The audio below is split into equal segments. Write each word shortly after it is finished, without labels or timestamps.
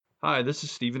Hi, this is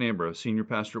Stephen Ambrose, Senior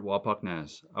Pastor at Wapak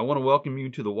Naz. I want to welcome you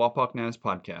to the Wapak Naz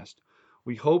podcast.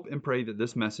 We hope and pray that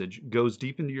this message goes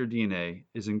deep into your DNA,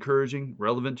 is encouraging,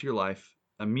 relevant to your life,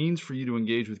 a means for you to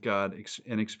engage with God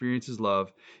and experience His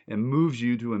love, and moves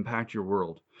you to impact your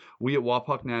world. We at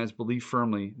Wapak Naz believe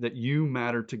firmly that you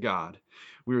matter to God.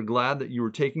 We are glad that you are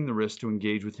taking the risk to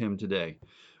engage with Him today.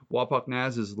 Wapak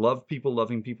Naz is love people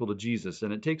loving people to Jesus,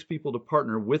 and it takes people to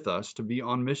partner with us to be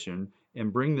on mission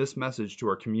and bring this message to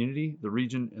our community, the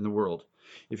region, and the world.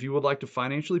 If you would like to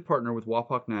financially partner with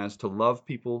Wapak Naz to love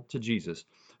people to Jesus,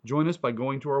 join us by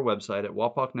going to our website at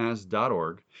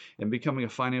wapaknaz.org and becoming a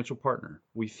financial partner.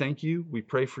 We thank you, we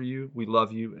pray for you, we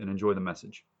love you, and enjoy the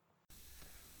message.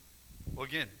 Well,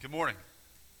 again, good morning.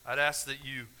 I'd ask that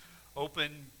you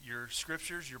open your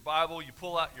scriptures, your Bible, you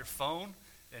pull out your phone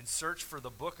and search for the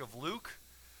book of Luke,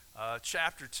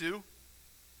 chapter 2.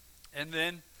 And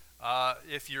then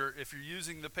if you're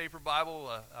using the paper Bible,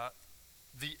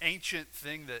 the ancient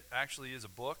thing that actually is a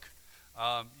book,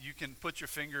 you can put your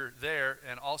finger there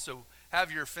and also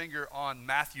have your finger on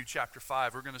Matthew chapter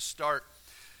 5. We're going to start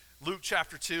Luke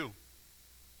chapter 2,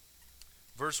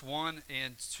 verse 1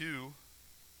 and 2,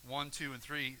 1, 2, and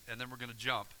 3, and then we're going to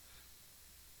jump.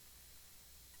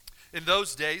 In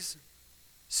those days,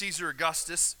 Caesar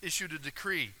Augustus issued a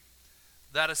decree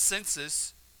that a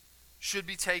census should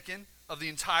be taken of the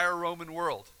entire Roman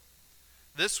world.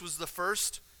 This was the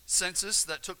first census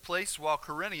that took place while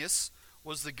Quirinius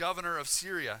was the governor of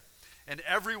Syria, and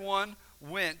everyone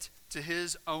went to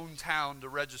his own town to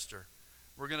register.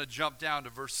 We're going to jump down to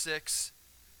verse 6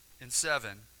 and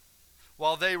 7.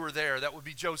 While they were there, that would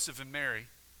be Joseph and Mary.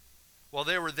 While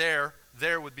they were there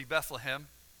would be Bethlehem.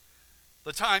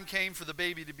 The time came for the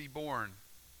baby to be born,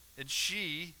 and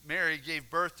she, Mary, gave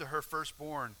birth to her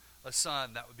firstborn, a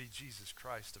son. That would be Jesus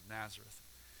Christ of Nazareth.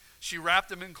 She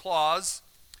wrapped him in cloths,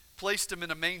 placed him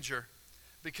in a manger,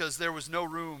 because there was no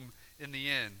room in the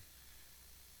inn.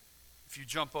 If you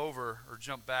jump over or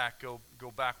jump back, go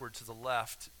backward to the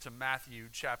left to Matthew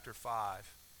chapter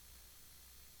 5.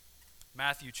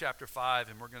 Matthew chapter 5,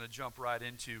 and we're going to jump right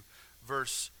into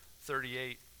verse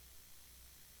 38.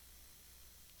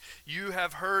 You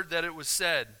have heard that it was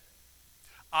said,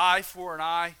 eye for an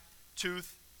eye,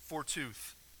 tooth for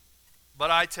tooth. But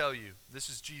I tell you, this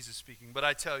is Jesus speaking, but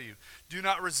I tell you, do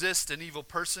not resist an evil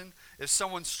person. If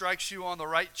someone strikes you on the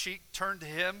right cheek, turn to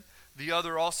him the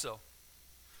other also.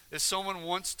 If someone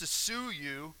wants to sue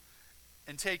you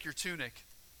and take your tunic,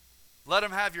 let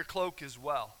him have your cloak as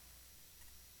well.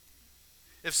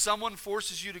 If someone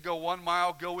forces you to go 1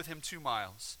 mile, go with him 2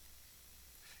 miles.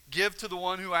 Give to the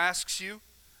one who asks you,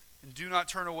 and do not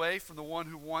turn away from the one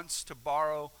who wants to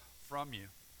borrow from you.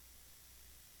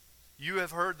 You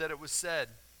have heard that it was said,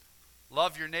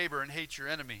 love your neighbor and hate your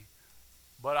enemy.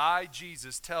 But I,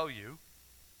 Jesus, tell you,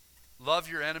 love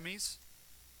your enemies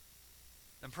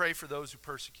and pray for those who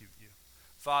persecute you.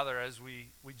 Father, as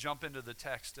we jump into the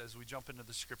text, as we jump into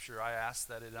the scripture, I ask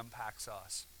that it unpacks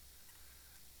us.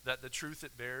 That the truth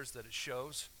it bears, that it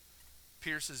shows,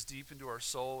 pierces deep into our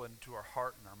soul and into our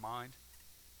heart and our mind.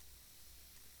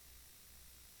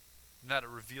 And that it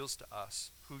reveals to us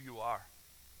who you are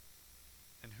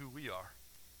and who we are.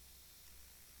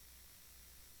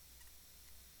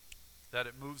 That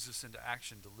it moves us into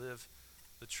action to live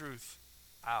the truth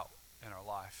out in our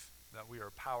life. That we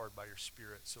are powered by your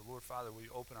Spirit. So Lord Father, we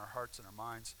open our hearts and our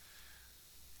minds.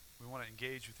 We want to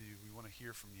engage with you. We want to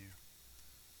hear from you.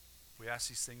 We ask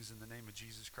these things in the name of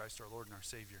Jesus Christ, our Lord and our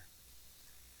Savior.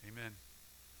 Amen.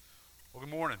 Well, good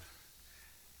morning.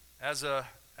 As a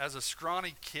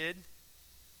scrawny kid,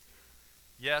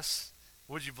 yes,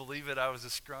 would you believe it? I was a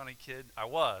scrawny kid. I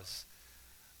was.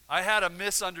 I had a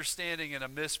misunderstanding and a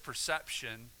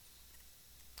misperception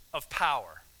of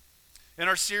power. In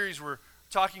our series, we're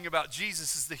talking about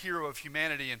Jesus as the hero of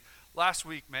humanity. And last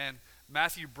week,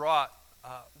 Matthew brought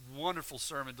a wonderful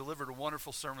sermon, delivered a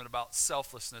wonderful sermon about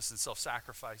selflessness and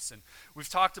self-sacrifice. And we've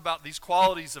talked about these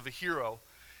qualities of a hero.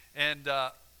 And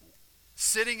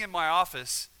sitting in my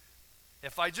office,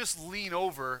 if I just lean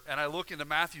over and I look into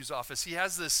Matthew's office, he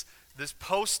has this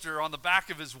poster on the back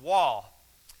of his wall.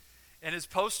 And his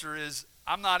poster is,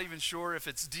 I'm not even sure if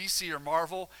it's DC or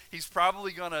Marvel. He's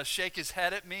probably going to shake his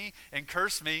head at me and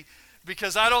curse me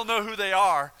because I don't know who they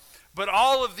are. But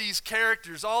all of these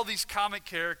characters, all these comic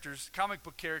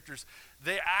book characters,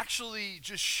 they actually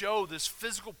just show this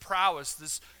physical prowess,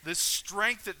 this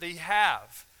strength that they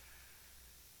have.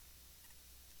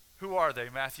 Who are they,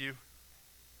 Matthew?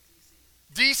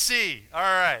 DC. All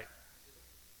right.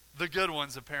 The good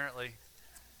ones, apparently.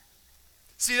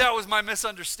 See, that was my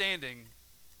misunderstanding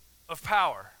of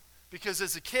power. Because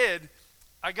as a kid,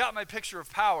 I got my picture of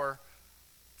power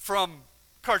from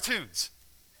cartoons.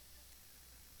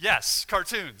 Yes,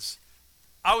 cartoons.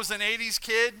 I was an 80s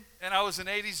kid, and I was an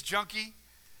 80s junkie.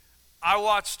 I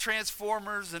watched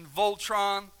Transformers and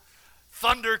Voltron,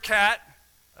 Thundercat.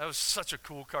 That was such a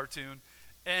cool cartoon.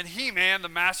 And He-Man, the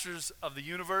Masters of the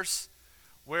Universe,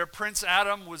 where Prince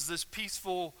Adam was this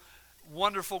peaceful,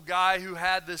 wonderful guy who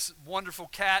had this wonderful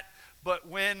cat. But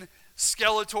when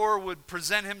Skeletor would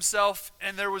present himself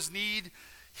and there was need,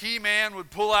 He-Man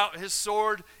would pull out his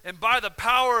sword, and by the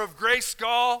power of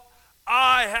Grayskull,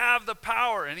 I have the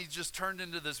power. And he just turned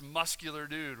into this muscular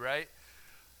dude, right?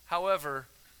 However,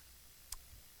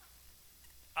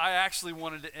 I actually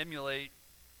wanted to emulate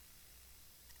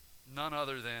none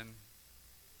other than,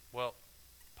 well,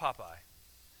 Popeye.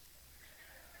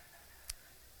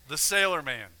 The Sailor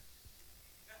Man.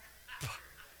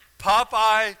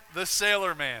 Popeye the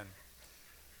Sailor Man.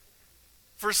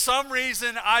 For some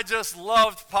reason, I just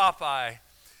loved Popeye.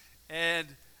 And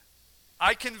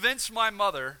I convinced my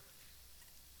mother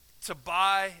to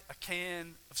buy a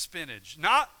can of spinach.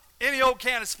 Not any old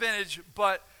can of spinach,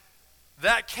 but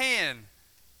that can.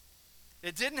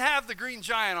 It didn't have the Green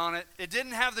Giant on it. It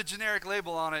didn't have the generic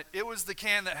label on it. It was the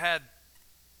can that had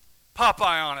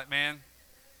Popeye on it, man.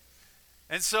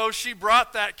 And so she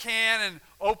brought that can and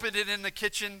opened it in the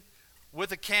kitchen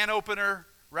with a can opener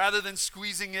rather than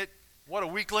squeezing it. What a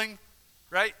weakling,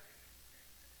 right?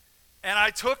 And I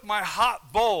took my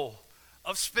hot bowl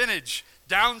of spinach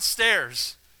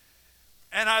downstairs,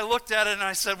 and I looked at it and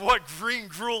I said, what green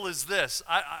gruel is this?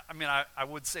 I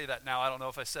would say that now. I don't know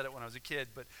if I said it when I was a kid,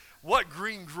 but what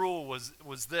green gruel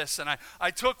was this? And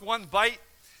I took one bite,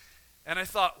 and I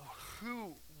thought,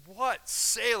 what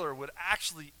sailor would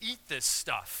actually eat this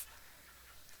stuff?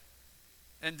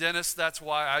 And Dennis, that's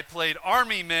why I played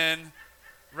Army men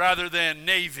rather than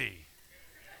Navy.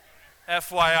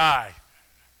 FYI.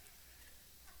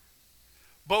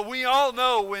 But we all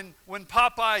know when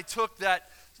Popeye took that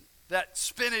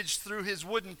spinach through his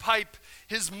wooden pipe,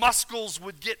 his muscles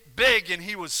would get big and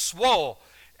he was swole.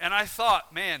 And I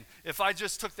thought, man, if I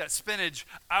just took that spinach,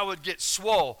 I would get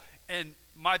swole. And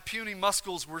my puny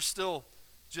muscles were still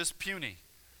just puny.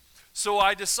 So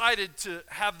I decided to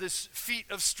have this feat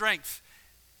of strength,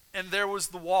 and there was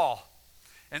the wall.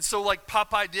 And so like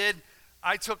Popeye did,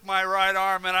 I took my right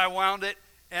arm and I wound it,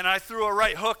 and I threw a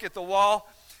right hook at the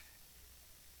wall,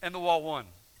 and the wall won.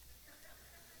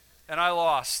 And I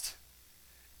lost.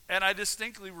 And I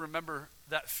distinctly remember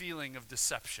that feeling of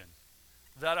deception,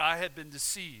 that I had been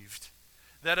deceived,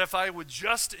 that if I would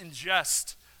just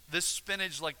ingest this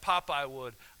spinach like Popeye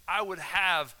would, I would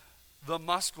have the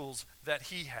muscles that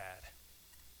he had.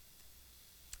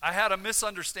 I had a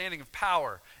misunderstanding of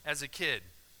power as a kid.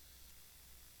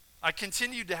 I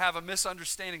continued to have a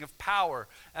misunderstanding of power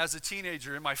as a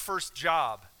teenager in my first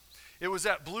job. It was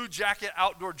at Blue Jacket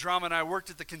Outdoor Drama, and I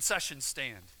worked at the concession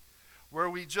stand where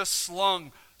we just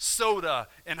slung soda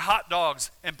and hot dogs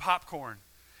and popcorn.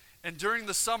 And during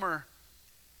the summer,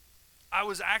 I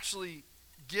was actually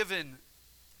given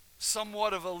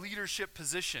somewhat of a leadership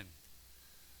position.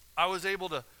 I was able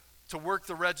to work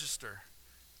the register,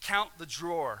 count the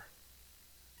drawer.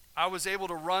 I was able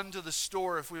to run to the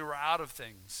store if we were out of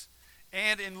things.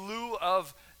 And in lieu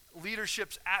of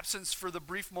leadership's absence for the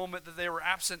brief moment that they were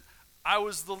absent, I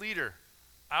was the leader.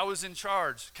 I was in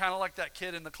charge, kind of like that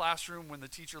kid in the classroom when the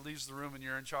teacher leaves the room and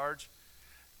you're in charge.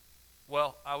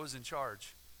 Well, I was in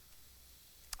charge.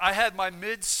 I had my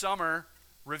midsummer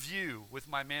review with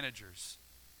my managers.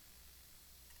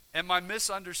 And my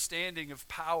misunderstanding of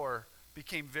power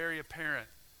became very apparent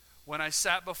when I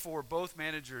sat before both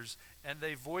managers and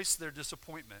they voiced their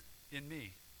disappointment in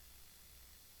me.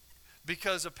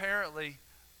 Because apparently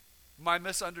my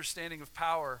misunderstanding of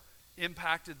power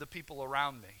impacted the people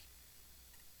around me.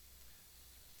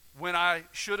 When I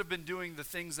should have been doing the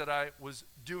things that I was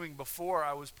doing before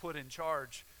I was put in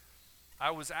charge,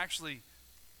 I was actually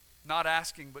not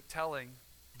asking but telling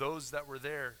those that were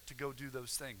there to go do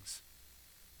those things.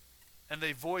 And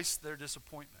they voiced their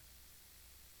disappointment.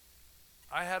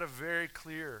 I had a very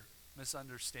clear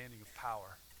misunderstanding of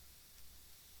power.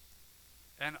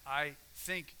 And I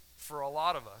think for a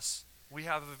lot of us, we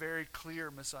have a very clear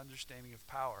misunderstanding of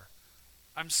power.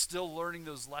 I'm still learning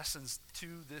those lessons to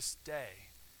this day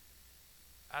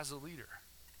as a leader.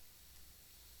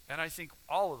 And I think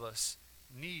all of us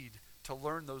need to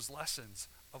learn those lessons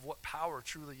of what power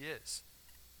truly is.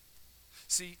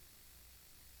 See,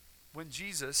 when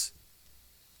Jesus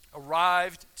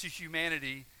arrived to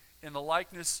humanity in the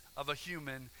likeness of a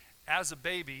human as a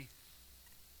baby,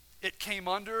 it came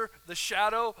under the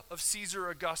shadow of Caesar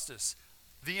Augustus,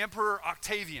 the Emperor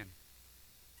Octavian.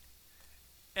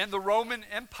 And the Roman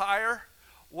Empire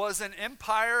was an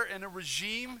empire and a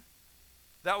regime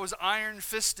that was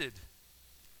iron-fisted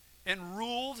and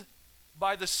ruled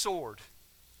by the sword.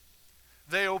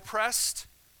 They oppressed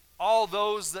all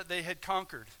those that they had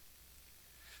conquered.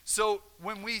 So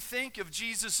when we think of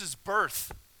Jesus'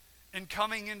 birth and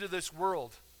coming into this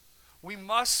world, we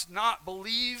must not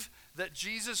believe that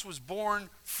Jesus was born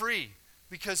free,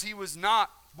 because he was not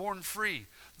born free.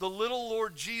 The little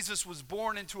Lord Jesus was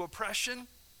born into oppression,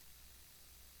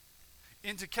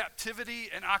 into captivity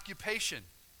and occupation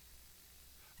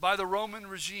by the Roman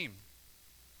regime.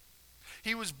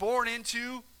 He was born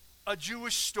into a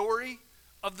Jewish story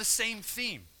of the same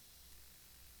theme.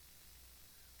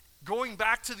 Going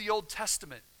back to the Old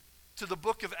Testament, to the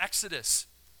book of Exodus,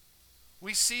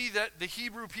 we see that the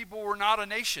Hebrew people were not a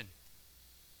nation.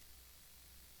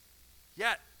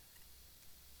 Yet,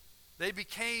 they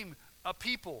became a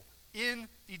people in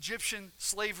Egyptian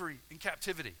slavery and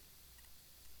captivity.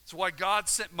 That's why God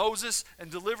sent Moses and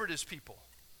delivered his people.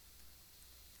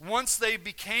 Once they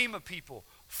became a people,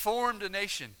 formed a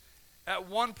nation, at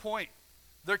one point,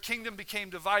 their kingdom became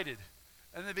divided,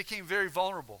 and they became very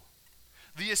vulnerable.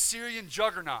 The Assyrian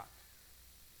juggernaut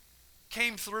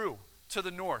came through to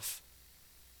the north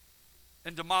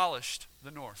and demolished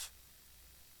the north.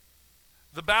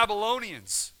 The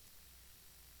Babylonians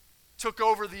took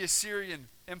over the Assyrian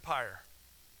empire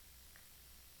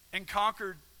and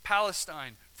conquered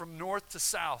Palestine from north to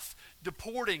south,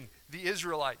 deporting the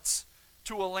Israelites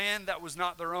to a land that was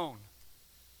not their own.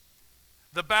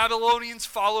 The Babylonians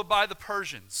followed by the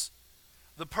Persians.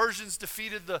 The Persians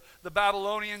defeated the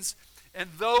Babylonians, and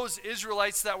those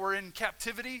Israelites that were in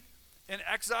captivity and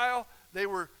exile, they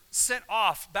were sent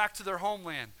off back to their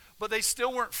homeland, but they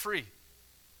still weren't free.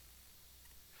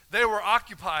 They were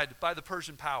occupied by the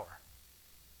Persian power.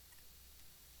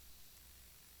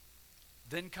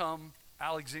 Then come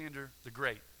Alexander the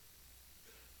Great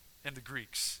and the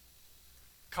Greeks,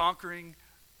 conquering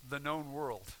the known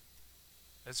world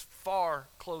as far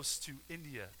close to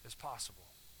India as possible.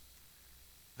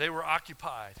 They were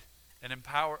occupied and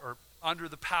under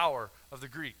the power of the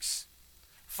Greeks,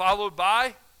 followed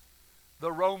by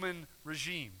the Roman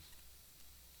regime.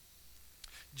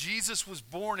 Jesus was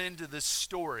born into this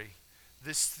story,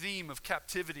 this theme of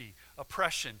captivity,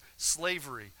 oppression,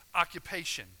 slavery,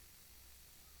 occupation,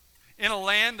 in a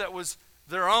land that was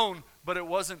their own, but it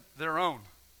wasn't their own.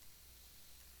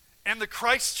 And the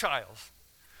Christ child,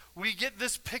 we get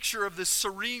this picture of this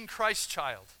serene Christ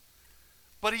child,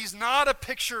 but he's not a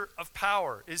picture of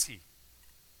power, is he?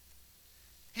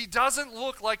 He doesn't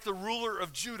look like the ruler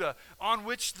of Judah on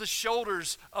which the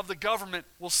shoulders of the government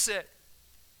will sit.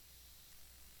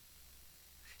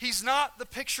 He's not the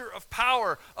picture of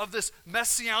power of this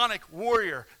messianic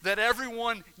warrior that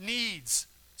everyone needs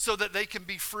so that they can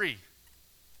be free.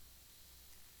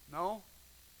 No.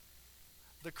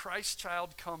 The Christ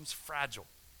child comes fragile,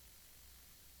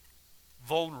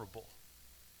 vulnerable,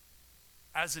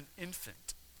 as an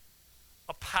infant,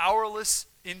 a powerless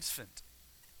infant.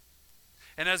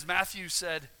 And as Matthew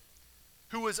said,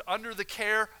 who was under the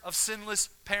care of sinless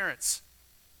parents.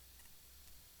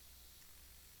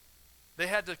 They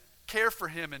had to care for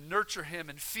him and nurture him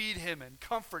and feed him and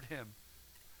comfort him.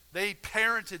 They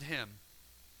parented him.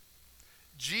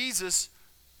 Jesus,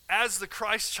 as the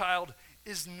Christ child,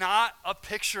 is not a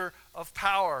picture of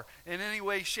power in any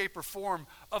way, shape, or form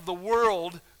of the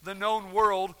world, the known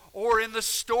world, or in the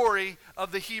story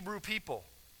of the Hebrew people.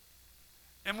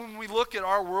 And when we look at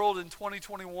our world in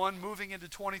 2021, moving into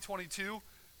 2022,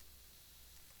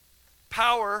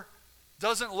 power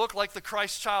doesn't look like the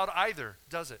Christ child either,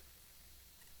 does it?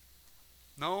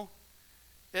 No,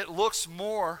 it looks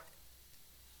more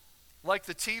like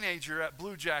the teenager at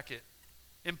Blue Jacket,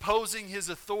 imposing his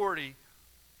authority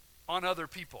on other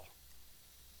people.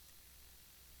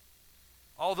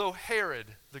 Although Herod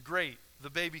the Great, the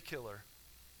baby killer,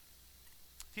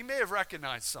 he may have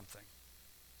recognized something.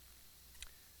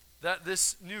 That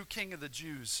this new king of the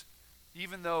Jews,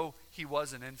 even though he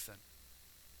was an infant,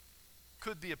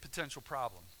 could be a potential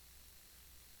problem.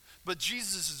 But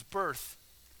Jesus' birth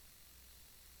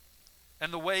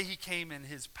and the way he came in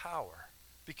his power,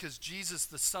 because Jesus,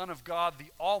 the Son of God,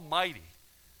 the Almighty,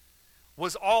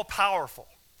 was all-powerful,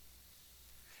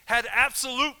 had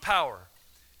absolute power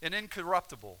and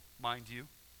incorruptible, mind you.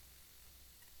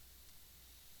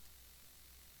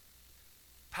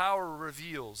 Power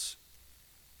reveals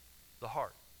the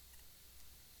heart.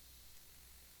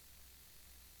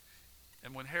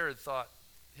 And when Herod thought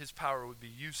his power would be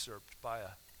usurped by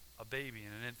a baby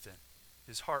and an infant,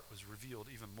 his heart was revealed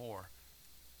even more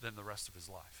than the rest of his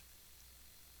life.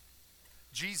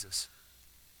 Jesus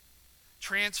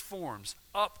transforms,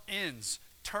 upends,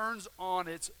 turns on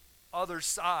its other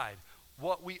side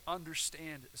what we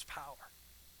understand as power.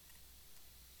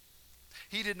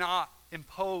 He did not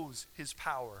impose his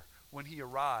power when he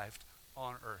arrived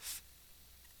on earth.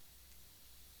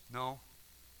 No.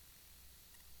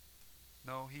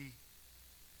 No, he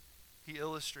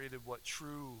illustrated what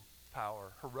true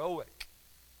power, heroic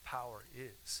power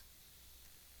is.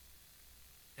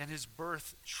 And his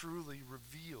birth truly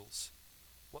reveals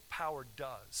what power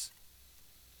does.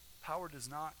 Power does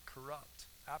not corrupt.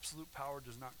 Absolute power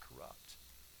does not corrupt.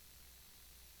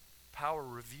 Power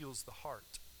reveals the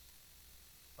heart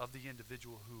of the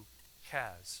individual who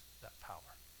has that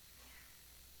power.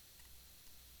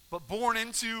 But born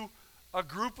into a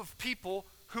group of people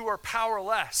who are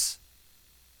powerless.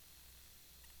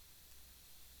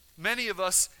 Many of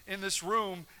us in this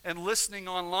room and listening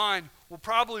online will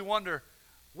probably wonder,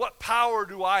 what power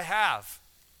do I have?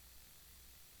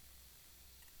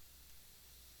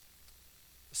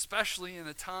 Especially in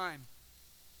a time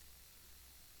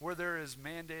where there is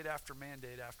mandate after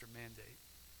mandate after mandate.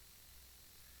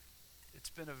 It's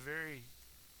been a very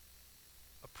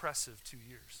oppressive 2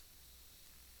 years.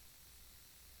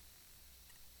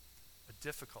 A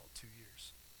difficult 2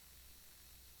 years.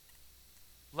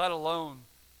 Let alone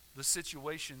the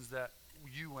situations that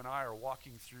you and I are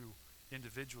walking through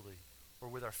individually or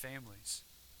with our families.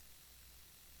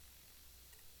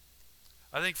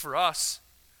 I think for us,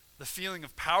 the feeling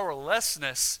of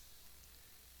powerlessness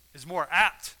is more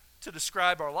apt to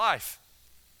describe our life.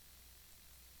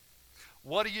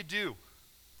 What do you do?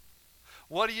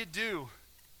 What do you do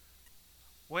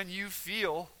when you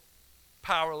feel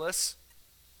powerless?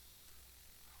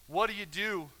 What do you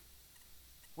do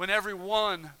when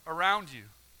everyone around you,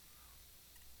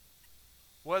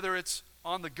 whether it's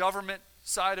on the government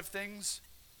side of things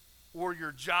or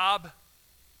your job,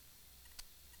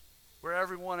 where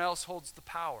everyone else holds the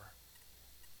power,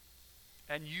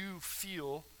 and you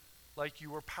feel like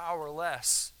you are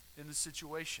powerless in the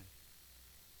situation?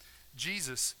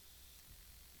 Jesus,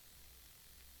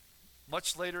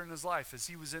 much later in his life, as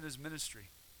he was in his ministry,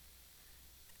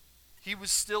 he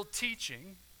was still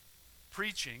teaching,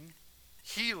 preaching,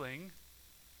 healing,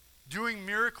 doing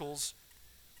miracles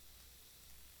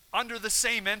under the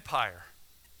same empire.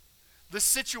 The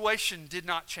situation did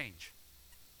not change.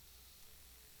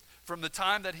 From the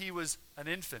time that he was an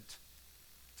infant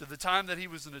to the time that he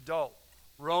was an adult,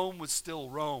 Rome was still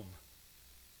Rome.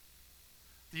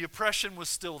 The oppression was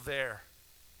still there.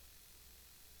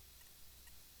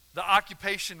 The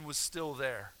occupation was still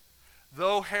there.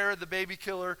 Though Herod the baby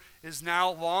killer is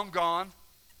now long gone,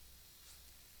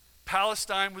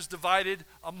 Palestine was divided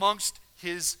amongst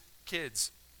his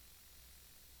kids.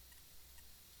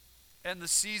 And the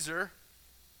Caesar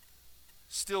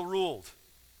still ruled.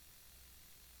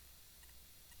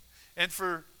 And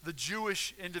for the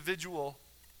Jewish individual,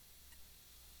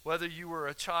 whether you were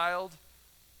a child,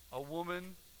 a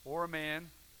woman, or a man,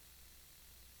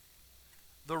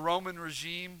 the Roman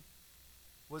regime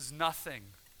was nothing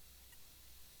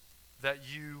that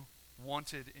you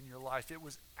wanted in your life. It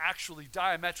was actually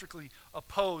diametrically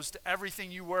opposed to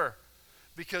everything you were,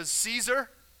 because Caesar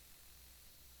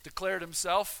declared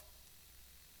himself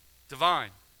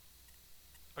divine,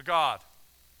 a god,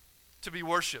 to be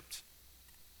worshipped.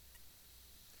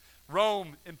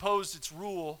 Rome imposed its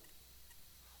rule,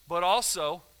 but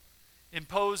also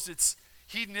imposed its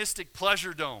hedonistic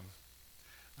pleasure dome.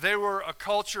 They were a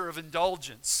culture of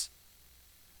indulgence.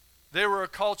 They were a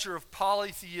culture of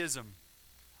polytheism,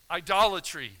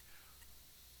 idolatry,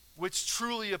 which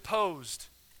truly opposed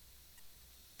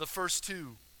the first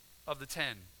two of the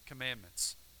 10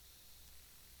 commandments.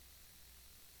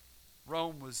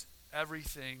 Rome was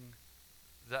everything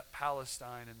that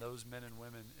Palestine and those men and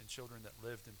women and children that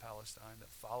lived in Palestine, that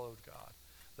followed God,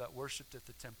 that worshiped at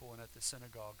the temple and at the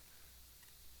synagogue,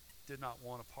 did not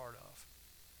want a part of.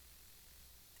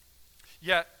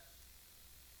 Yet,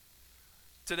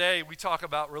 today we talk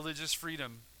about religious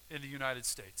freedom in the United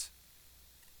States.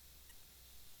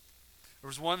 There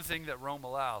was one thing that Rome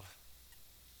allowed: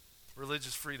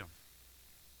 religious freedom.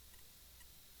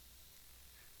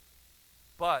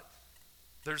 But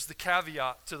there's the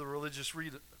caveat to the religious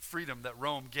freedom that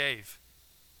Rome gave.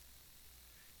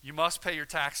 You must pay your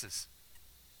taxes.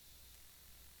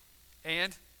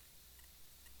 And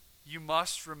you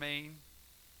must remain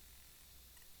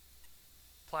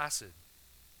placid,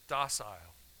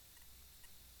 docile.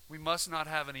 We must not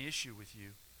have any issue with you.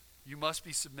 You must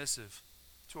be submissive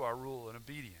to our rule and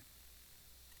obedient.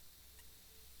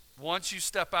 Once you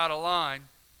step out of line,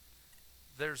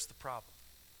 there's the problem.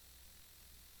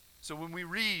 So when we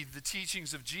read the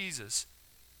teachings of Jesus,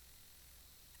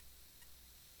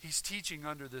 He's teaching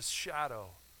under this shadow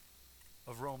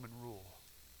of Roman rule.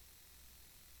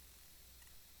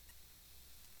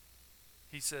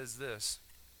 He says this,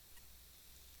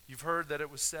 you've heard that it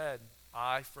was said,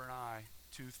 eye for an eye,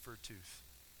 tooth for a tooth.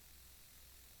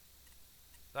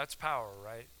 That's power,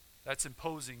 right? That's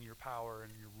imposing your power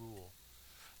and your rule.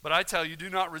 But I tell you, do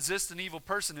not resist an evil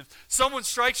person. If someone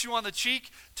strikes you on the cheek,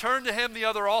 turn to him the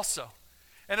other also.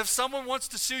 And if someone wants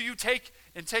to sue you, take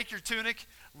your tunic,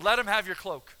 let him have your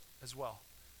cloak as well.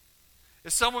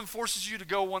 If someone forces you to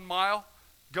go 1 mile,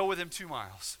 go with him 2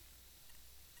 miles.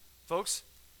 Folks,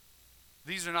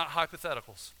 these are not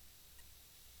hypotheticals.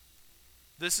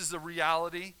 This is the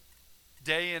reality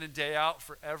day in and day out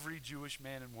for every Jewish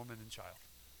man and woman and child.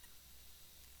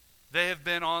 They have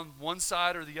been on one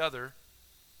side or the other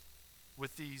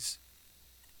with these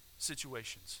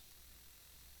situations.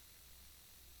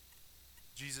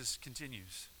 Jesus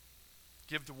continues,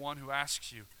 give to one who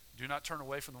asks you. Do not turn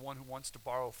away from the one who wants to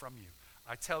borrow from you.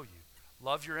 I tell you,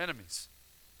 love your enemies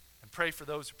and pray for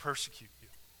those who persecute you.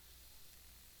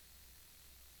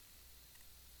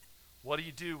 What do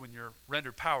you do when you're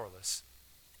rendered powerless?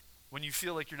 When you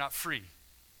feel like you're not free?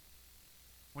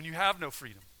 When you have no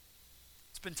freedom?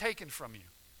 It's been taken from you.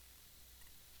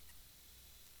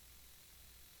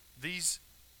 These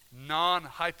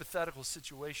non-hypothetical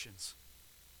situations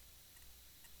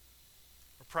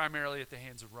are primarily at the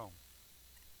hands of Rome.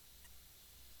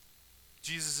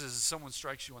 Jesus says, someone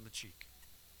strikes you on the cheek.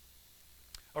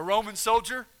 A Roman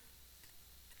soldier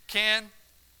can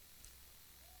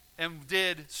and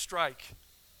did strike,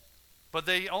 but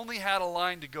they only had a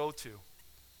line to go to.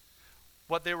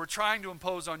 What they were trying to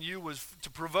impose on you was to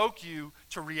provoke you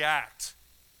to react,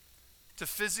 to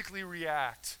physically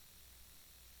react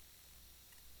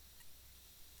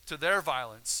to their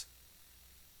violence,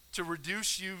 to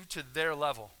reduce you to their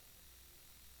level,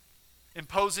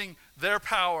 imposing their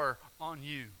power on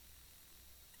you.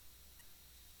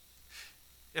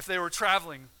 If they were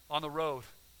traveling on the road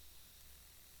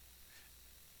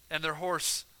and their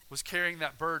horse was carrying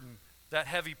that burden, that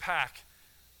heavy pack,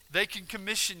 they can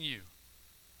commission you.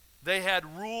 They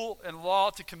had rule and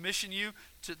law to commission you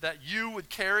that you would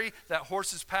carry that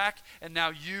horse's pack, and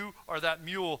now you are that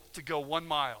mule to go 1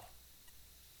 mile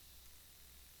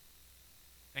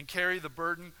and carry the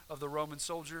burden of the Roman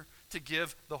soldier to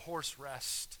give the horse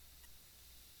rest.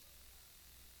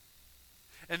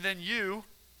 And then you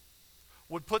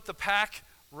would put the pack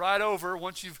right over,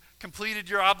 once you've completed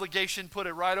your obligation, put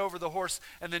it right over the horse,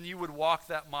 and then you would walk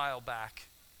that mile back.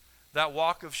 That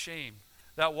walk of shame,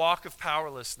 that walk of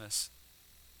powerlessness.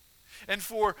 And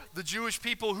for the Jewish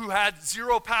people who had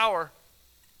zero power,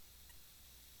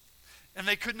 and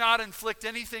they could not inflict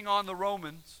anything on the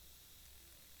Romans,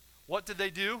 what did they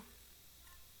do?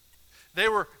 They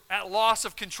were at loss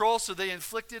of control, so they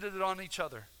inflicted it on each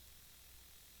other.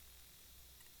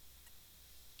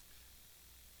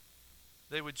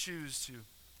 They would choose to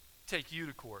take you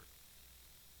to court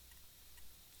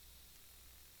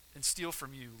and steal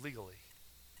from you legally.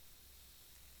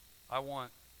 I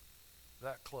want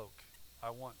that cloak.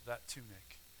 I want that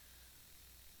tunic.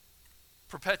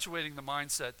 Perpetuating the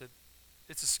mindset that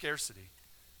it's a scarcity.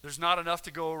 There's not enough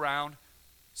to go around,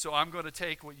 so I'm going to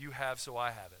take what you have so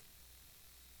I have it.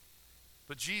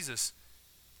 But Jesus,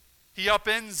 he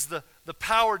upends the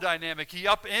power dynamic. He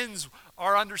upends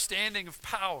our understanding of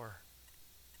power.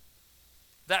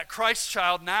 That Christ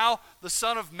child, now the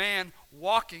Son of Man,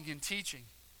 walking and teaching.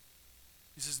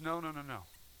 He says, no.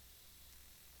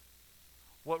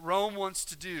 What Rome wants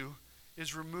to do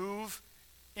is remove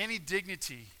any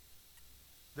dignity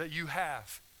that you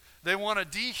have. They want to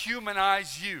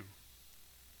dehumanize you.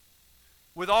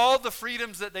 With all the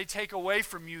freedoms that they take away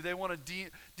from you, they want to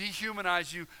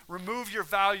dehumanize you, remove your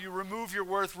value, remove your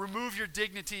worth, remove your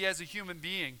dignity as a human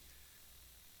being.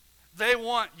 They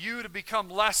want you to become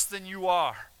less than you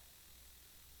are.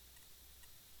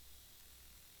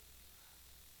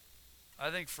 I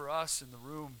think for us in the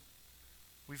room,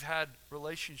 we've had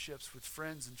relationships with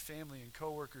friends and family and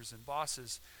coworkers and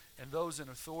bosses and those in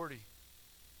authority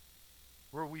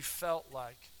where we felt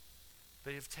like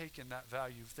they have taken that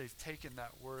value, they've taken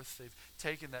that worth, they've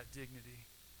taken that dignity.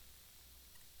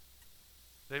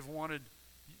 They've wanted,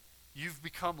 you've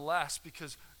become less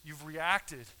because you've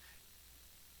reacted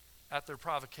at their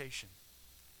provocation.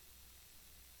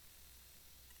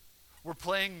 We're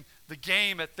playing the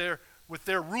game with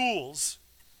their rules,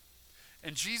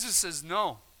 and Jesus says,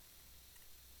 no.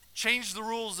 Change the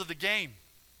rules of the game.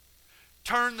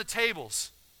 Turn the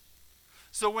tables.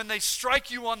 So when they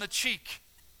strike you on the cheek,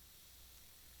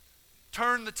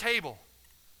 turn the table.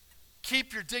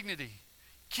 Keep your dignity.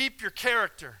 Keep your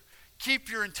character.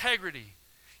 Keep your integrity.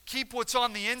 Keep what's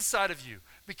on the inside of you,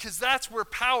 because that's where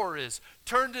power is.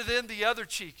 Turn to them the other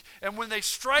cheek. And when they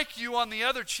strike you on the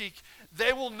other cheek,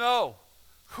 they will know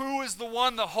who is the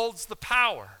one that holds the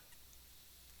power.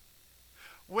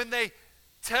 When they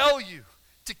tell you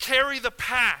to carry the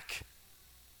pack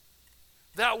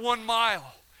that 1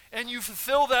 mile, and you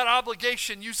fulfill that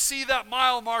obligation, you see that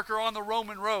mile marker on the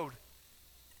Roman road,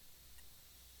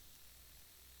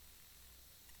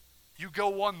 you go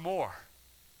one more.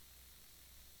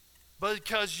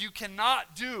 Because you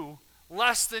cannot do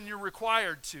less than you're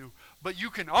required to, but you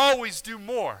can always do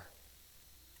more.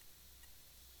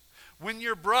 When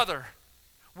your brother,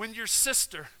 when your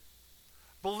sister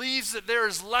believes that there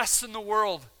is less in the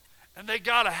world and they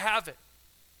got to have it,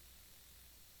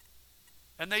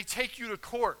 and they take you to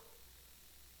court,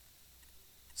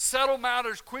 settle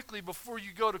matters quickly before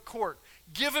you go to court.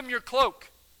 Give them your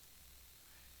cloak.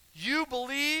 You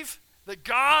believe that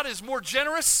God is more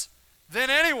generous than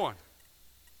anyone.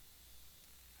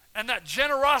 And that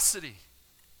generosity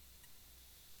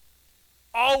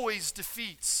always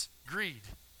defeats greed.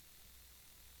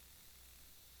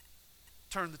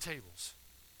 Turn the tables.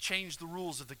 Change the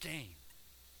rules of the game.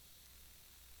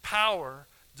 Power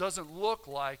doesn't look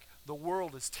like the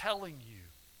world is telling you.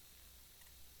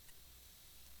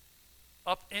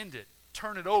 Upend it.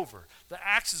 Turn it over. The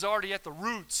axe is already at the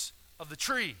roots of the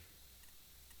tree.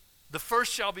 The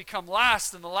first shall become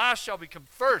last, and the last shall become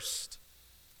first.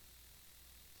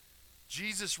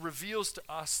 Jesus reveals to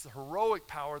us the heroic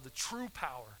power, the true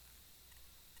power,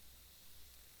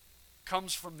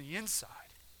 comes from the inside.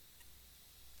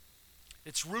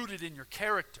 It's rooted in your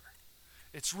character.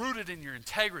 It's rooted in your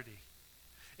integrity.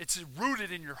 It's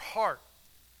rooted in your heart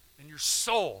and your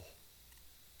soul.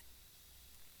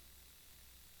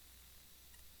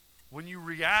 When you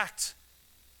react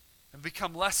and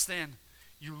become less than,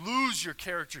 you lose your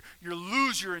character, you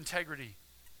lose your integrity,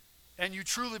 and you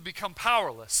truly become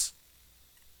powerless.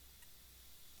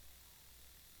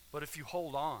 But if you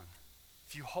hold on,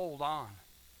 if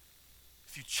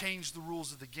you change the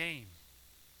rules of the game,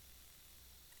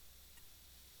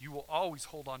 you will always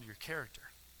hold on to your character.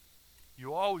 You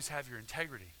will always have your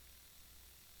integrity.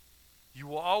 You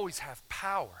will always have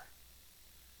power.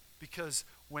 Because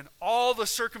when all the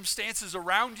circumstances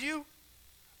around you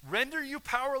render you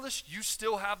powerless, you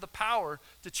still have the power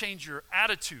to change your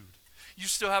attitude. You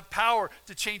still have power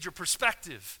to change your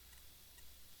perspective.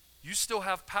 You still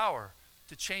have power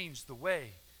to change the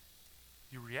way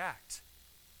you react.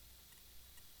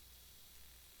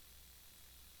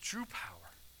 True power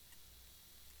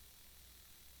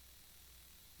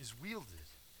is wielded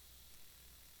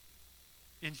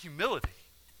in humility.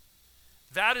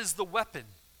 That is the weapon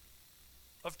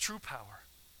of true power.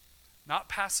 Not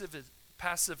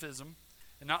pacifism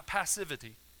and not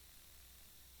passivity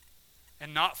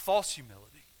and not false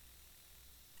humility,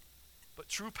 but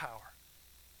true power.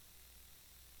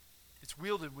 It's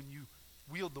wielded when you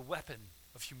wield the weapon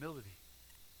of humility.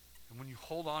 And when you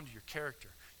hold on to your character,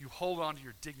 you hold on to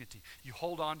your dignity, you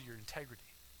hold on to your integrity.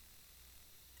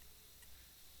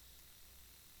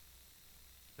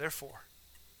 Therefore,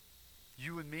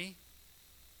 you and me,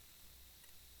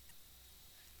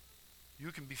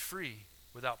 you can be free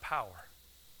without power.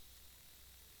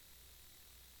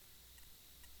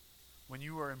 When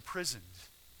you are imprisoned,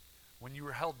 when you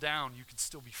are held down, you can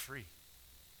still be free.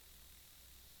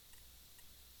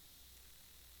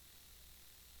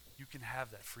 You can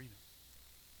have that freedom.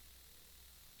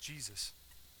 Jesus,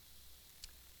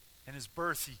 in his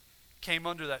birth, he came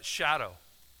under that shadow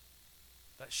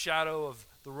of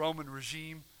the Roman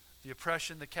regime, the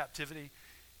oppression, the captivity.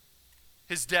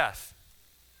 His death,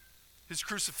 his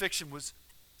crucifixion was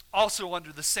also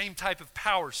under the same type of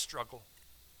power struggle.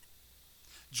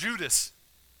 Judas,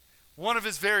 one of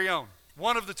his very own,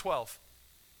 one of the 12,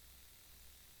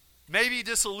 maybe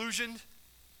disillusioned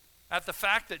at the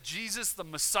fact that Jesus, the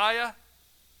Messiah,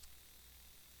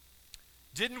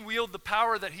 didn't wield the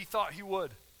power that he thought he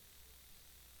would.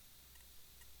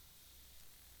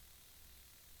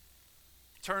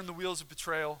 Turned the wheels of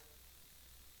betrayal,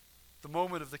 the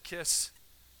moment of the kiss,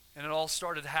 and it all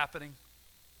started happening.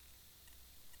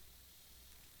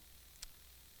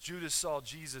 Judas saw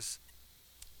Jesus,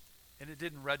 and it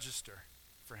didn't register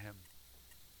for him.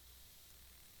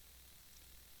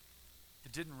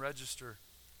 It didn't register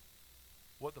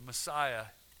what the Messiah,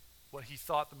 what he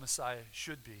thought the Messiah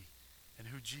should be, and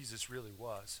who Jesus really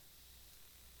was.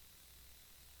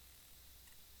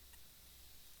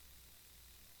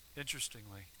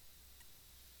 Interestingly,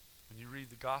 when you read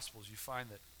the Gospels, you find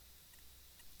that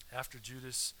after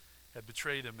Judas had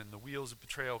betrayed him and the wheels of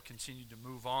betrayal continued to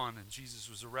move on and Jesus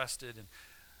was arrested and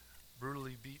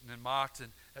brutally beaten and mocked, and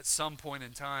at some point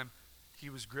in time, he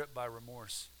was gripped by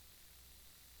remorse.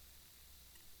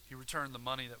 He returned the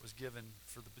money that was given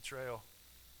for the betrayal.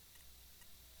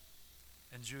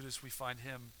 And Judas, we find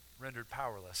him rendered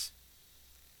powerless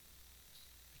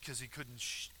because he couldn't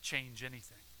change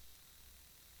anything.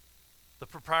 The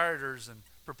proprietors and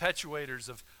perpetuators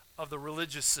of the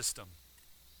religious system,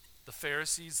 the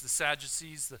Pharisees, the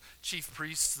Sadducees, the chief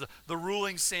priests, the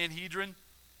ruling Sanhedrin,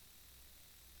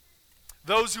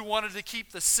 those who wanted to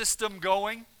keep the system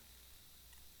going,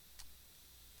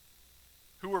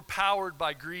 who were powered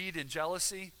by greed and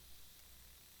jealousy,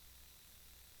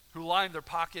 who lined their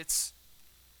pockets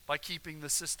by keeping the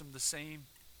system the same,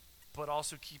 but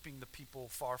also keeping the people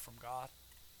far from God.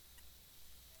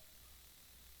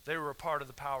 They were a part of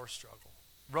the power struggle.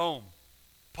 Rome,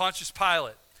 Pontius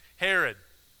Pilate, Herod,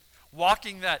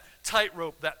 walking that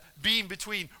tightrope, that beam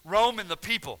between Rome and the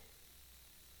people.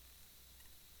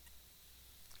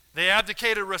 They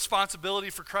abdicated responsibility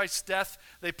for Christ's death.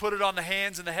 They put it on the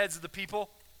hands and the heads of the people.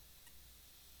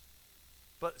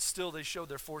 But still they showed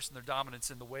their force and their dominance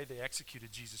in the way they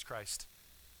executed Jesus Christ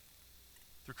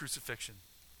through crucifixion,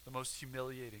 the most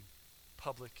humiliating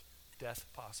public death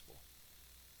possible.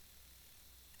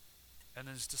 And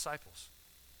then his disciples.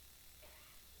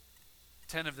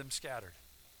 10 of them scattered.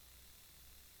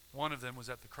 One of them was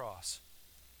at the cross.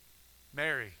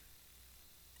 Mary,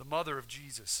 the mother of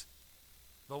Jesus,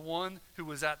 the one who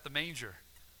was at the manger,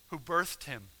 who birthed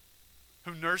him,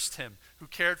 who nursed him, who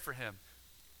cared for him.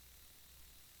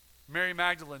 Mary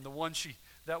Magdalene, the one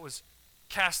that was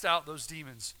cast out those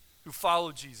demons, who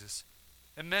followed Jesus,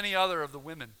 and many other of the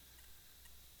women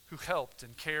who helped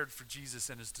and cared for Jesus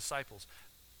and his disciples.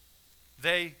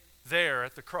 They, there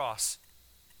at the cross,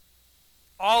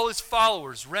 all his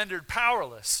followers rendered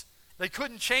powerless. They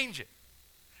couldn't change it.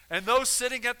 And those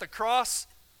sitting at the cross,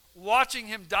 watching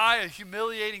him die a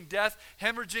humiliating death,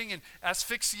 hemorrhaging and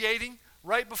asphyxiating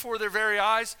right before their very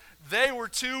eyes, they were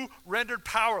too rendered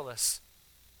powerless.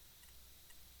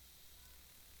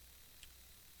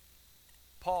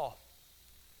 Paul,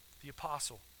 the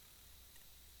apostle,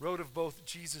 wrote of both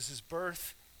Jesus'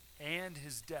 birth and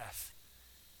his death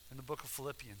in the book of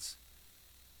Philippians.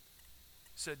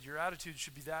 He said, your attitude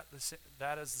should be that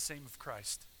as the same of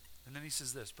Christ. And then he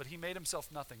says this, but he made himself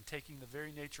nothing, taking the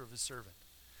very nature of his servant.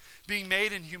 Being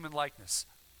made in human likeness.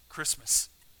 Christmas,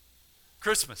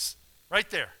 right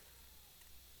there.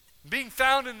 Being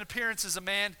found in appearance as a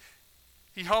man,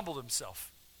 he humbled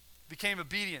himself, became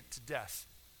obedient to death,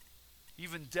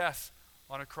 even death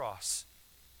on a cross.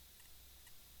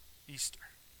 Easter.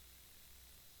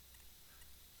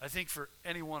 I think for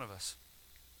any one of us,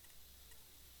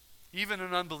 even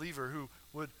an unbeliever who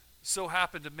would so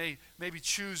happen to maybe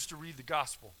choose to read the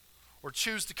gospel or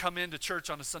choose to come into church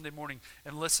on a Sunday morning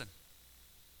and listen,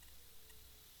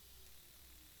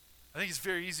 I think it's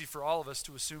very easy for all of us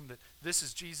to assume that this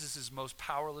is Jesus' most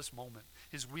powerless moment,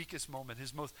 his weakest moment,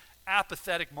 his most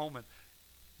apathetic moment,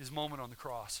 his moment on the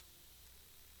cross.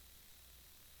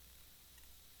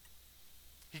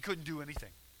 He couldn't do anything.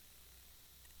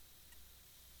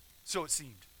 So it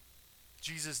seemed.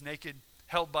 Jesus naked,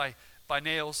 held by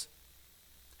nails,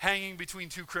 hanging between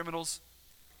two criminals.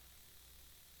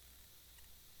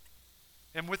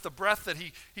 And with the breath that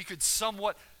he could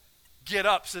somewhat get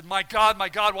up, said, my God,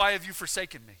 why have you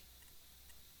forsaken me?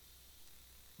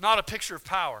 Not a picture of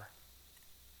power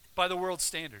by the world's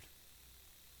standard.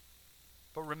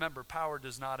 But remember, power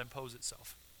does not impose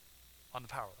itself on the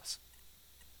powerless.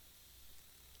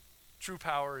 True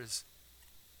power is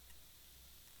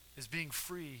being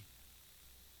free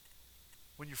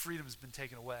when your freedom has been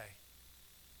taken away.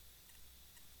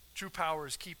 True power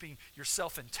is keeping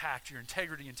yourself intact, your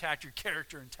integrity intact, your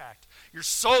character intact, your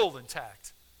soul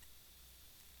intact.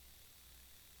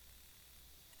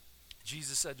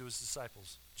 Jesus said to his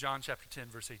disciples, John chapter 10,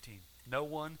 verse 18, no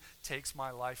one takes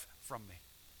my life from me,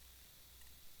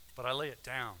 but I lay it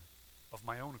down of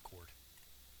my own accord.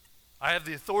 I have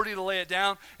the authority to lay it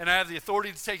down, and I have the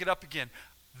authority to take it up again.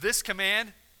 This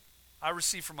command I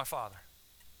received from my Father.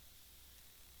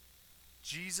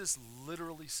 Jesus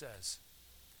literally says,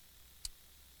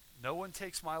 no one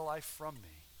takes my life from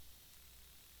me,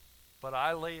 but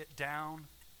I lay it down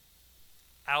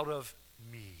out of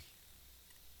me.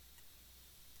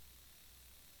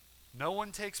 No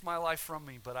one takes my life from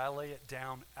me, but I lay it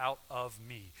down out of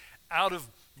me, out of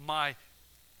my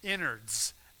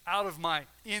innards, out of my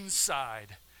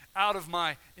inside, out of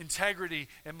my integrity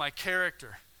and my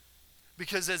character.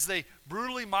 Because as they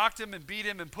brutally mocked him and beat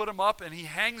him and put him up, and he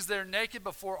hangs there naked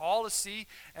before all to see,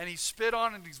 and he's spit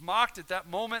on and he's mocked at that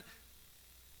moment,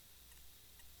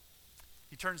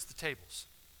 he turns the tables.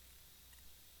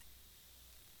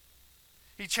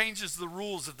 He changes the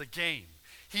rules of the game.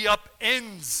 He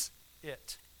upends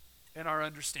it in our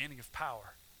understanding of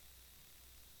power.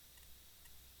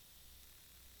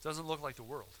 Doesn't look like the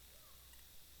world.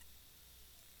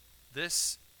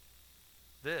 This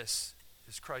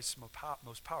is Christ's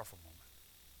most powerful moment.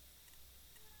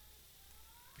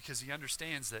 Because he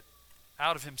understands that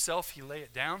out of himself he lay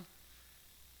it down,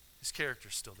 his character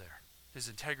is still there. His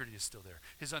integrity is still there.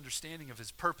 His understanding of his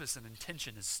purpose and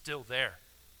intention is still there.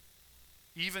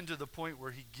 Even to the point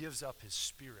where he gives up his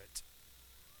spirit.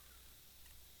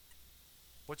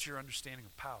 What's your understanding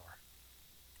of power?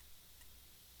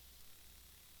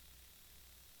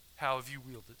 How have you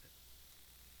wielded it?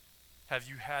 Have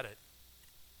you had it?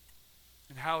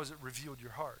 And how has it revealed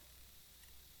your heart?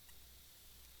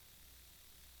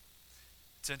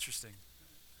 It's interesting.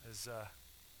 As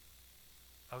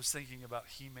I was thinking about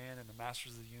He-Man and the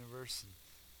Masters of the Universe and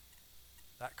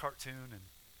that cartoon, and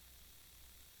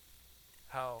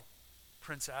how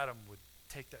Prince Adam would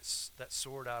take that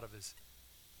sword out of his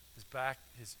back,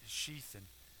 his sheath, and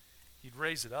he'd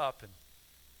raise it up, and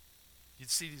you'd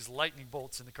see these lightning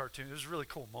bolts in the cartoon. It was a really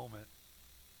cool moment.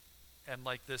 And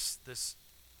like this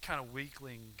kind of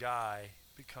weakling guy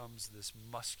becomes this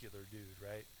muscular dude,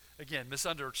 right? Again,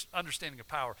 misunderstanding of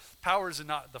power. Power is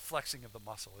not the flexing of the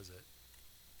muscle, is it?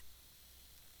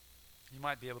 You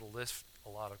might be able to lift a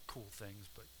lot of cool things,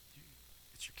 but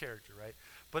it's your character, right?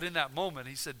 But in that moment,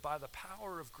 he said, by the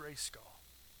power of Grayskull,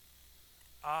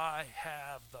 I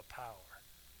have the power.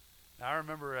 Now, I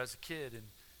remember as a kid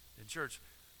in church,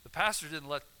 the pastor didn't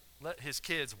let his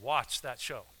kids watch that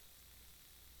show.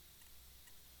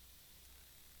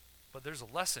 But there's a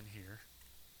lesson here.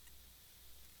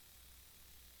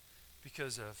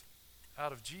 Because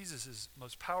out of Jesus'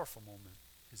 most powerful moment,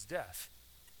 his death.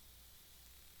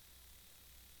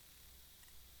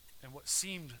 And what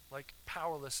seemed like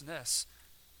powerlessness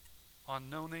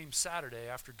on No Name Saturday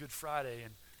after Good Friday,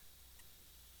 and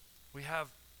we have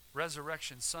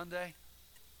Resurrection Sunday.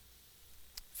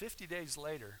 50 days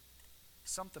later,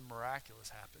 something miraculous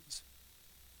happens.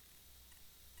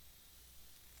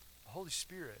 The Holy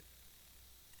Spirit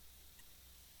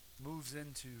moves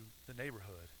into the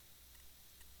neighborhood,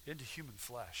 into human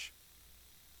flesh,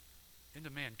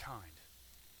 into mankind,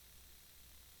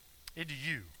 into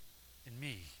you and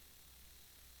me.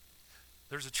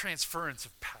 There's a transference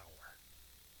of power.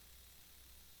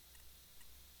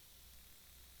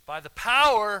 By the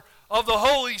power of the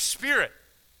Holy Spirit.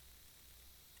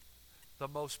 The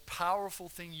most powerful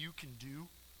thing you can do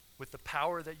with the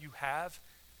power that you have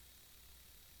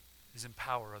is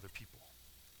empower other people.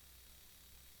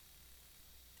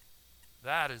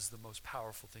 That is the most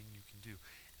powerful thing you can do.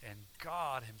 And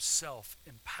God himself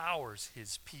empowers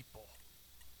his people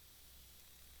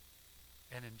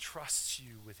and entrusts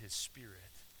you with his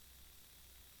Spirit.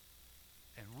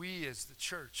 And we as the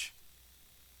church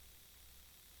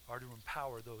are to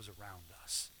empower those around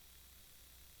us.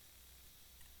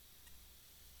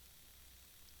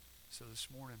 So this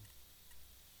morning,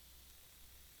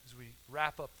 as we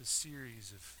wrap up the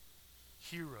series of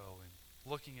hero and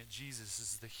looking at Jesus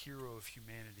as the hero of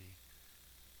humanity,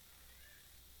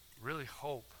 really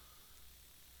hope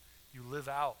you live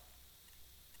out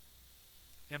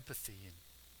empathy and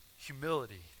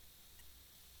humility,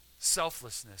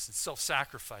 selflessness and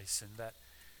self-sacrifice, and that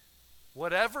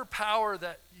whatever power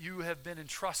that you have been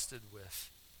entrusted with,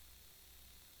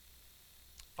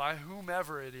 by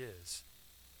whomever it is,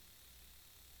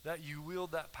 that you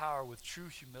wield that power with true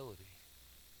humility.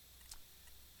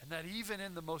 And that even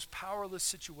in the most powerless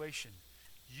situation,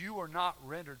 you are not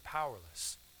rendered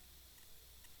powerless.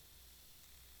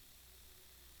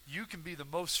 You can be the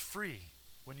most free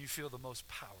when you feel the most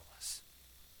powerless.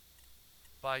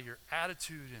 By your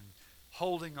attitude and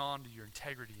holding on to your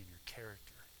integrity and your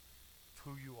character of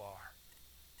who you are.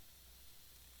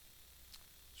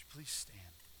 Would you please stand?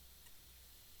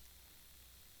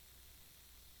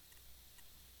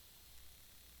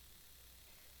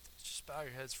 Just bow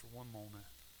your heads for one moment.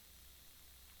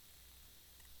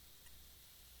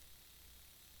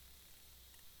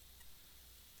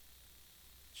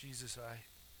 Jesus, I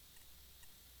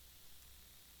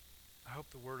hope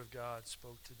the Word of God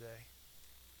spoke today.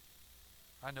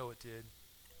 I know it did.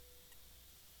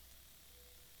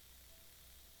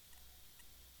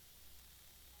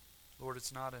 Lord,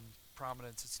 it's not in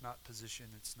prominence, it's not position,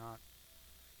 it's not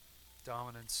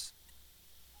dominance.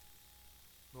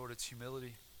 Lord, it's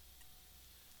humility.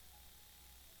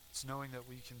 It's knowing that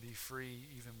we can be free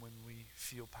even when we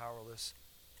feel powerless.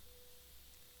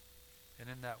 And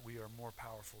in that we are more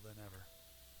powerful than ever.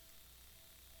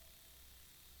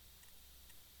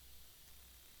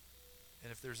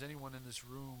 And if there's anyone in this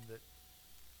room that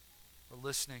or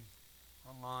listening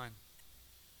online,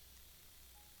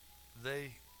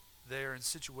 they are in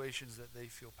situations that they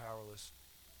feel powerless.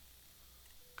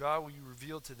 God, will you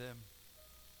reveal to them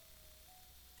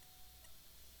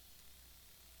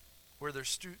where their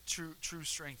true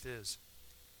strength is?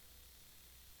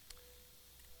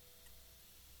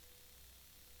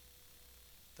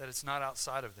 That it's not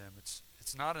outside of them. It's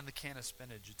not in the can of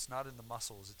spinach. It's not in the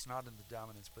muscles. It's not in the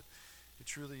dominance, but it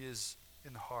truly is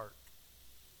in the heart.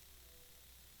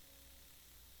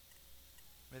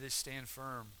 May they stand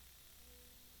firm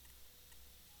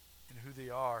in who they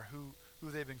are, who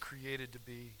they've been created to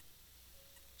be.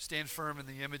 Stand firm in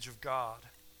the image of God.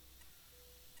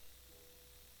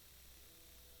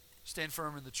 Stand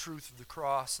firm in the truth of the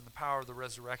cross and the power of the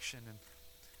resurrection and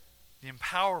the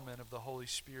empowerment of the Holy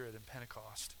Spirit in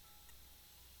Pentecost.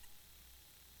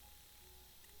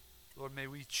 Lord, may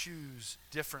we choose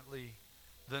differently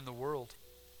than the world.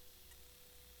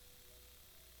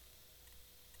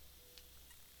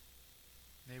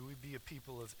 May we be a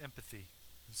people of empathy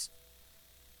and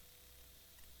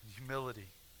humility,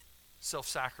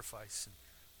 self-sacrifice and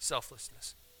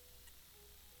selflessness,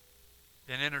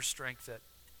 and inner strength that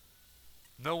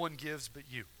no one gives but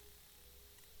you.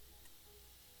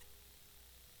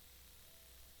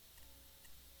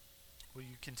 Will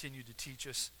you continue to teach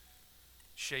us,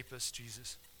 shape us,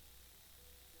 Jesus?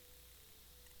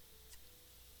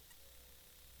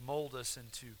 Mold us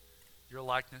into your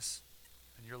likeness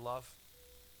and your love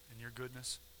and your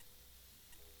goodness.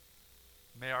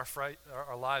 May our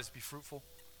lives be fruitful,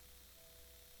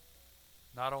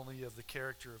 not only of the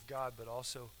character of God, but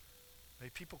also may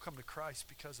people come to Christ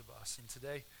because of us. And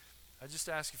today, I just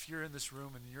ask, if you're in this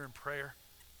room and you're in prayer,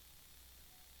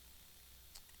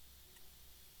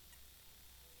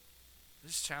 I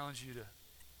just challenge you to,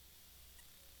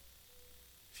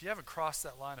 if you haven't crossed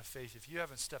that line of faith, if you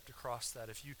haven't stepped across that,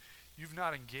 if you've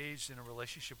not engaged in a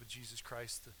relationship with Jesus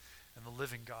Christ and the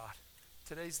living God,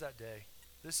 today's that day.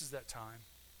 This is that time.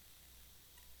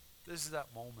 This is that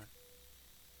moment.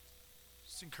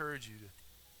 Just encourage you to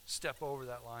step over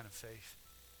that line of faith.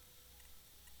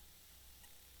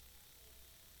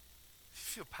 If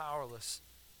you feel powerless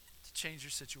to change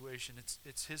your situation,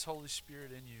 it's His Holy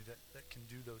Spirit in you that can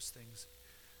do those things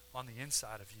on the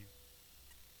inside of you.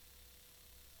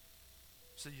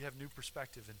 So you have new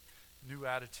perspective and new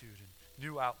attitude and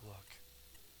new outlook.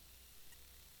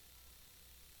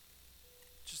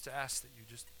 Just to ask that you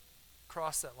just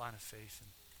cross that line of faith. And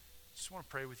just want to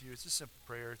pray with you. It's a simple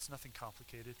prayer. It's nothing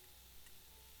complicated.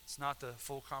 It's not the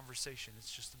full conversation.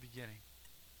 It's just the beginning.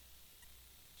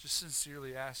 Just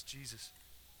sincerely ask Jesus.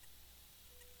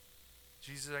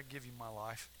 Jesus, I give you my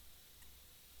life.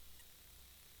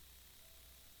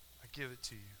 I give it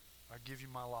to you. I give you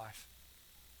my life.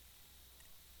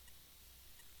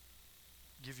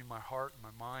 I give you my heart, my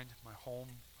mind, my home,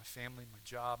 my family, my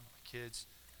job, my kids,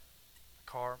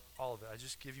 my car, all of it. I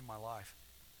just give you my life.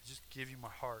 I just give you my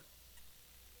heart.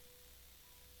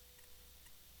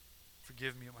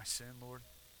 Forgive me of my sin, Lord.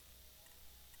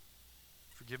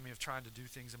 Forgive me of trying to do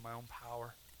things in my own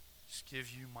power. Just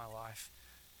give you my life.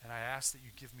 And I ask that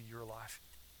you give me your life.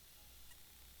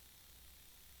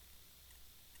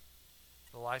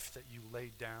 The life that you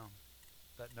laid down,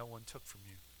 that no one took from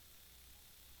you.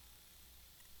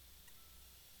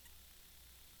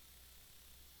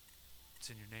 It's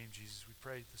in your name, Jesus, we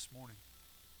pray this morning.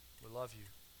 We love you.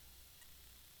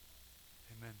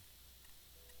 Amen.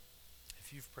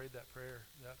 If you've prayed that prayer,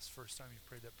 that's the first time you've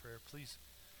prayed that prayer, please,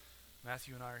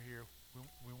 Matthew and I are here.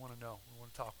 We want to know. We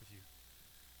want to talk with you.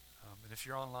 And if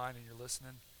you're online and you're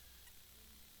listening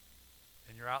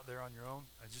and you're out there on your own,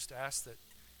 I just ask that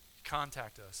you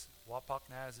contact us,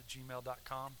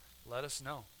 wapaknaz@gmail.com. Let us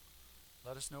know.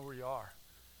 Let us know where you are.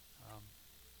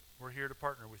 We're here to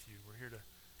partner with you. We're here to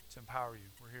empower you.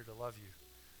 We're here to love you.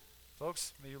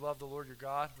 Folks, may you love the Lord your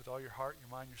God with all your heart, your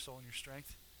mind, your soul, and your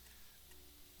strength.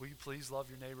 Will you please love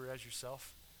your neighbor as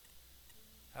yourself?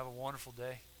 Have a wonderful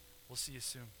day. We'll see you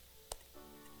soon.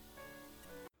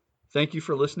 Thank you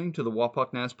for listening to the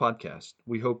Wapaknaz podcast.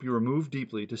 We hope you are moved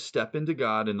deeply to step into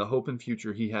God and the hope and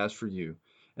future He has for you,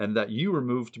 and that you are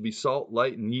moved to be salt,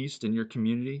 light, and yeast in your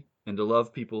community and to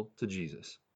love people to Jesus.